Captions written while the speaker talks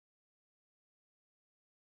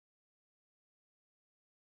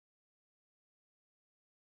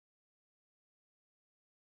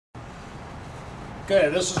Okay,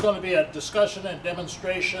 this is going to be a discussion and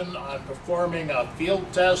demonstration on performing a field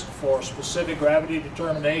test for specific gravity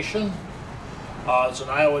determination. It's an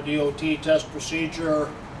Iowa DOT test procedure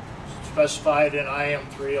specified in IM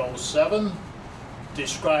 307,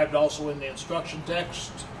 described also in the instruction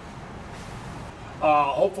text.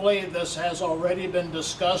 Hopefully this has already been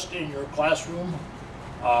discussed in your classroom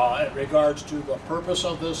in regards to the purpose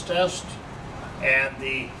of this test and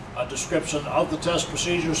the description of the test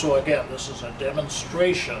procedure. So again, this is a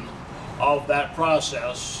demonstration of that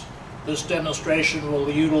process. This demonstration will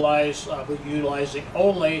be utilizing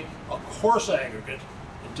only a coarse aggregate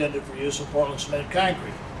intended for use in Portland cement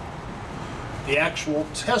concrete. The actual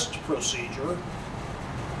test procedure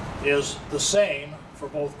is the same for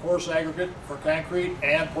both coarse aggregate for concrete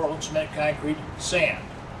and Portland cement concrete sand.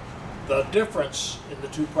 The difference in the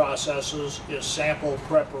two processes is sample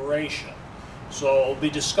preparation. So we'll be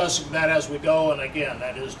discussing that as we go, and again,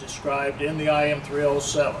 that is described in the IM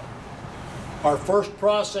 307. Our first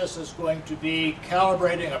process is going to be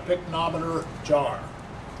calibrating a pycnometer jar.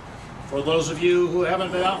 For those of you who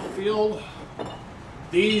haven't been out in the field,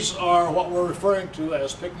 these are what we're referring to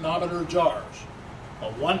as pycnometer jars. A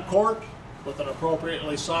 1 quart with an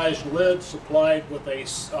appropriately sized lid supplied with a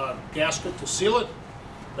gasket to seal it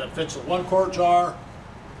that fits a 1 quart jar,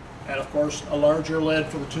 and of course a larger lid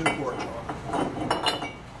for the 2 quart jar.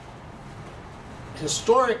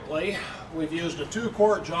 Historically, we've used a 2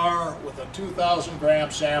 quart jar with a 2,000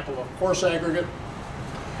 gram sample of coarse aggregate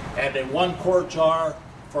and a 1 quart jar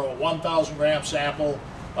for a 1,000 gram sample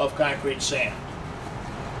of concrete sand.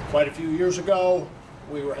 Quite a few years ago,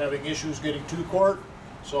 we were having issues getting 2 quart,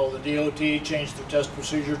 so the DOT changed the test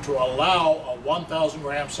procedure to allow a 1,000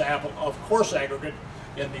 gram sample of coarse aggregate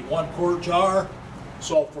in the 1 quart jar.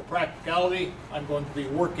 So for practicality, I'm going to be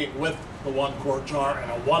working with the 1 quart jar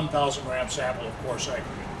and a 1,000 gram sample of coarse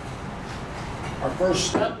aggregate. Our first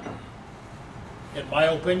step, in my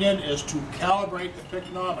opinion, is to calibrate the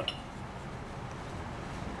pycnometer.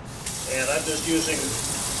 And I'm just using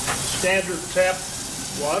standard tap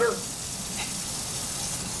water.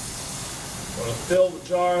 I'm going to fill the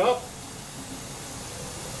jar up.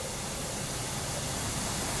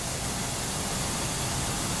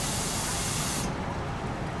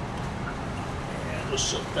 Just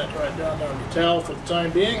set that right down on the towel for the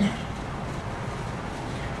time being.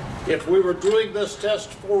 If we were doing this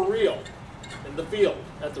test for real in the field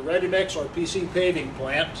at the ready mix or PC paving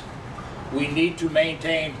plant, we need to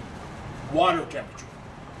maintain water temperature.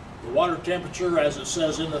 The water temperature, as it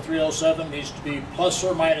says in the 307, needs to be plus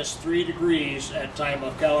or minus 3 degrees at time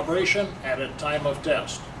of calibration and at time of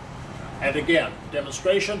test. And again,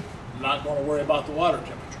 demonstration, I'm not going to worry about the water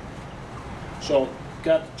temperature. So,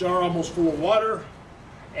 got the jar almost full of water.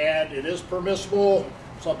 And it is permissible,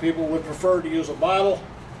 some people would prefer to use a bottle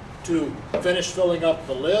to finish filling up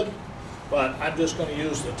the lid, but I'm just going to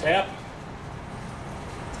use the tap.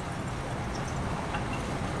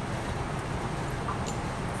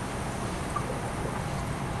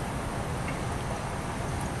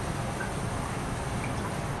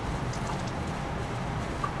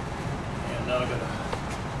 And now I've got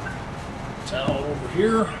a towel over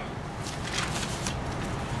here.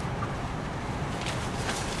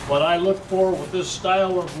 What I look for with this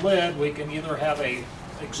style of lid, we can either have a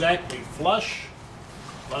exactly flush,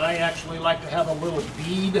 but I actually like to have a little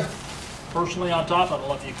bead personally on top. I don't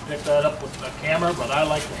know if you can pick that up with the camera, but I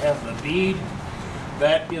like to have the bead.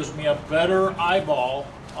 That gives me a better eyeball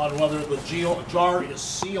on whether the jar is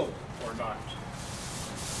sealed or not.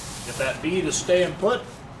 If that bead is staying put,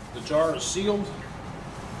 the jar is sealed,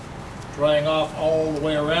 drying off all the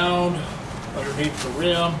way around underneath the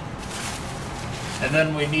rim. And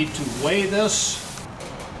then we need to weigh this.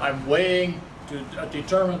 I'm weighing to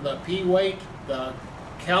determine the P weight, the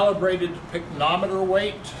calibrated pycnometer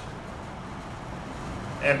weight,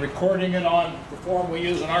 and recording it on the form we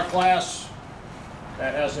use in our class.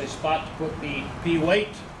 That has a spot to put the P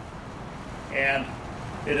weight, and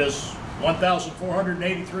it is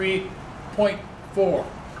 1,483.4.